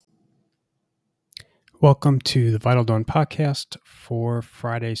Welcome to the Vital Dawn podcast for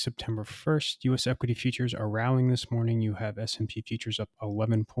Friday, September 1st. U.S. equity futures are rallying this morning. You have S&P futures up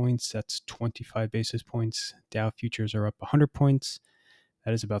 11 points. That's 25 basis points. Dow futures are up 100 points.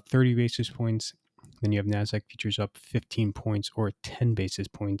 That is about 30 basis points. Then you have NASDAQ futures up 15 points or 10 basis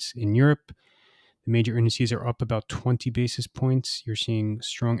points. In Europe, the major indices are up about 20 basis points. You're seeing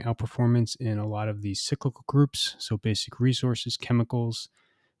strong outperformance in a lot of these cyclical groups. So basic resources, chemicals,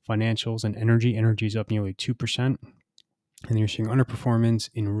 financials, and energy. Energy is up nearly 2%. And you're seeing underperformance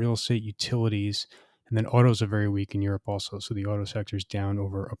in real estate, utilities, and then autos are very weak in Europe also. So the auto sector is down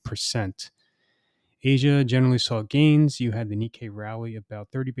over 1%. Asia generally saw gains. You had the Nikkei rally about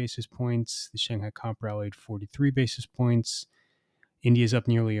 30 basis points. The Shanghai Comp rallied 43 basis points. India is up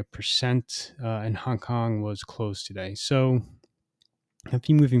nearly 1%, and Hong Kong was closed today. So a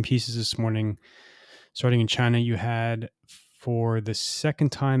few moving pieces this morning. Starting in China, you had, for the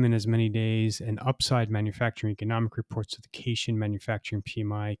second time in as many days, an upside manufacturing economic report. So the Caixin manufacturing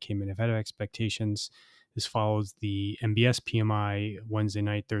PMI came in ahead of expectations. This follows the MBS PMI Wednesday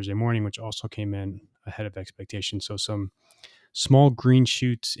night, Thursday morning, which also came in ahead of expectations. So some small green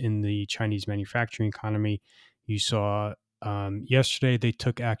shoots in the Chinese manufacturing economy. You saw yesterday they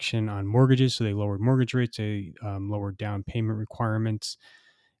took action on mortgages. So they lowered mortgage rates. They lowered down payment requirements.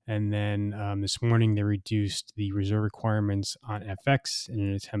 And then this morning, they reduced the reserve requirements on FX in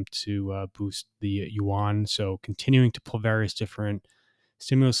an attempt to boost the yuan. So continuing to pull various different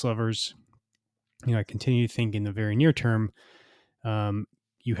stimulus levers. I continue to think in the very near term,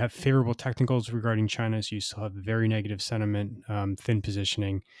 you have favorable technicals regarding China, so you still have very negative sentiment, thin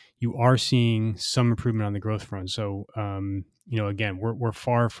positioning. You are seeing some improvement on the growth front. So, again, we're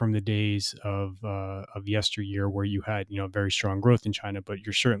far from the days of yesteryear where you had very strong growth in China, but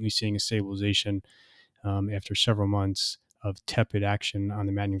you're certainly seeing a stabilization after several months of tepid action on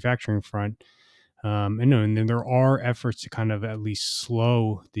the manufacturing front. And then there are efforts to kind of at least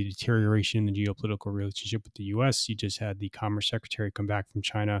slow the deterioration in the geopolitical relationship with the U.S. You just had the Commerce Secretary come back from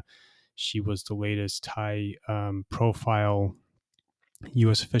China. She was the latest high profile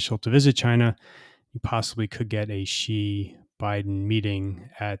U.S. official to visit China. You possibly could get a Xi-Biden meeting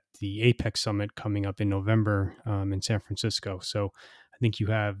at the APEC summit coming up in November in San Francisco. So I think you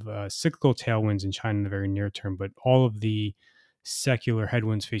have cyclical tailwinds in China in the very near term, but all of the secular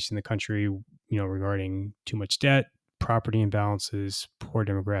headwinds facing the country, regarding too much debt, property imbalances, poor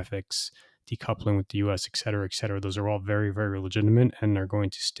demographics, decoupling with the U.S., et cetera, those are all very, very legitimate and are going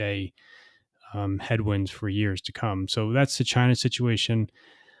to stay headwinds for years to come. So that's the China situation.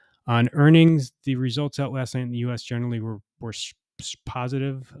 On earnings, the results out last night in the U.S. generally were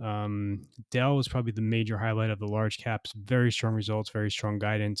positive. Dell was probably the major highlight of the large caps. Very strong results, very strong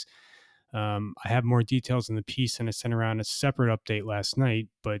guidance. I have more details in the piece, and I sent around a separate update last night,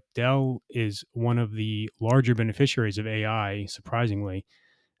 but Dell is one of the larger beneficiaries of AI, surprisingly.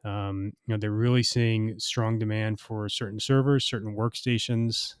 They're really seeing strong demand for certain servers, certain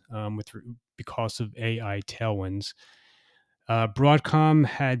workstations because of AI tailwinds. Broadcom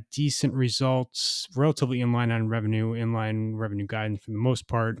had decent results, relatively inline revenue guidance for the most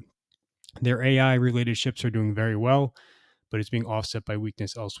part. Their AI-related chips are doing very well, but it's being offset by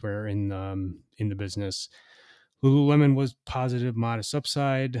weakness elsewhere in the business. Lululemon was positive, modest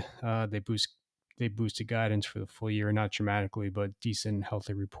upside. They boosted guidance for the full year, not dramatically, but decent,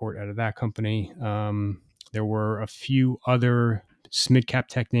 healthy report out of that company. There were a few other mid-cap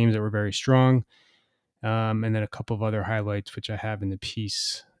tech names that were very strong, and then a couple of other highlights, which I have in the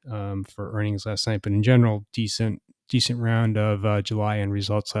piece for earnings last night. But in general, decent round of July end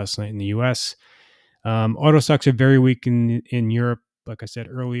results last night in the U.S. Auto stocks are very weak in Europe. Like I said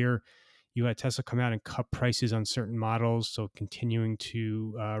earlier, you had Tesla come out and cut prices on certain models, so continuing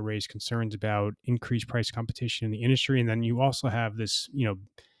to raise concerns about increased price competition in the industry. And then you also have this,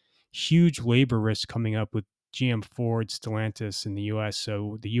 huge labor risk coming up with GM, Ford, Stellantis in the U.S.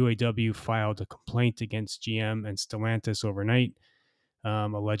 So the UAW filed a complaint against GM and Stellantis overnight,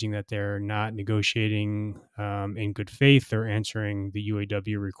 alleging that they're not negotiating in good faith or answering the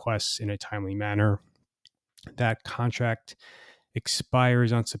UAW requests in a timely manner. That contract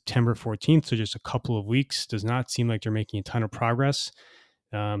expires on September 14th, so just a couple of weeks. Does not seem like they're making a ton of progress.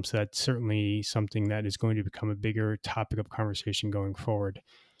 So that's certainly something that is going to become a bigger topic of conversation going forward.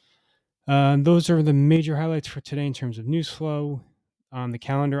 Those are the major highlights for today in terms of news flow. On the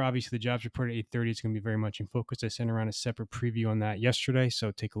calendar, obviously, the jobs report at 8:30 is going to be very much in focus. I sent around a separate preview on that yesterday, so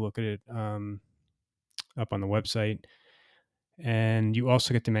take a look at it up on the website. And you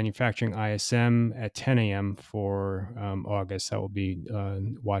also get the manufacturing ISM at 10 a.m. for August. That will be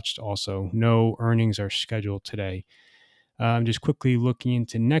watched also. No earnings are scheduled today. Just quickly looking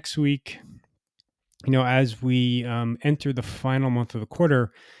into next week. As we enter the final month of the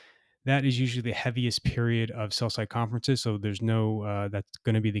quarter, that is usually the heaviest period of sell side conferences. So there's no, that's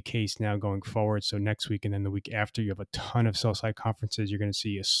going to be the case now going forward. So next week and then the week after, you have a ton of sell side conferences. You're going to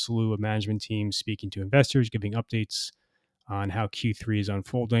see a slew of management teams speaking to investors, giving updates on how Q3 is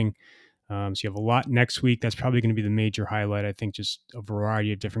unfolding. So you have a lot next week. That's probably going to be the major highlight. I think just a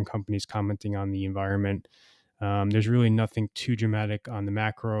variety of different companies commenting on the environment. There's really nothing too dramatic on the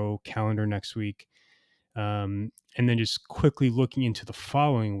macro calendar next week. And then just quickly looking into the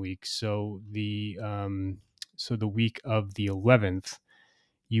following week. So the week of the 11th,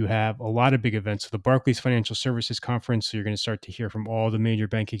 you have a lot of big events. So the Barclays Financial Services Conference. So you're going to start to hear from all the major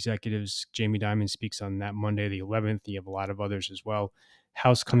bank executives. Jamie Dimon speaks on that Monday, the 11th. You have a lot of others as well.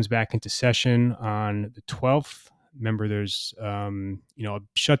 House comes back into session on the 12th. Remember, there's a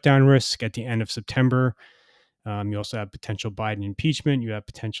shutdown risk at the end of September. You also have potential Biden impeachment. You have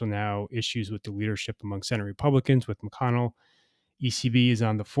potential now issues with the leadership among Senate Republicans with McConnell. ECB is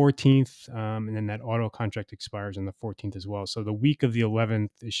on the 14th, and then that auto contract expires on the 14th as well. So the week of the 11th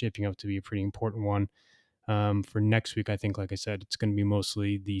is shaping up to be a pretty important one. For next week, I think, like I said, it's going to be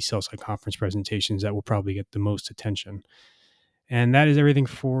mostly the sell-side conference presentations that will probably get the most attention. And that is everything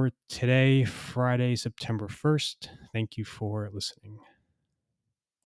for today, Friday, September 1st. Thank you for listening.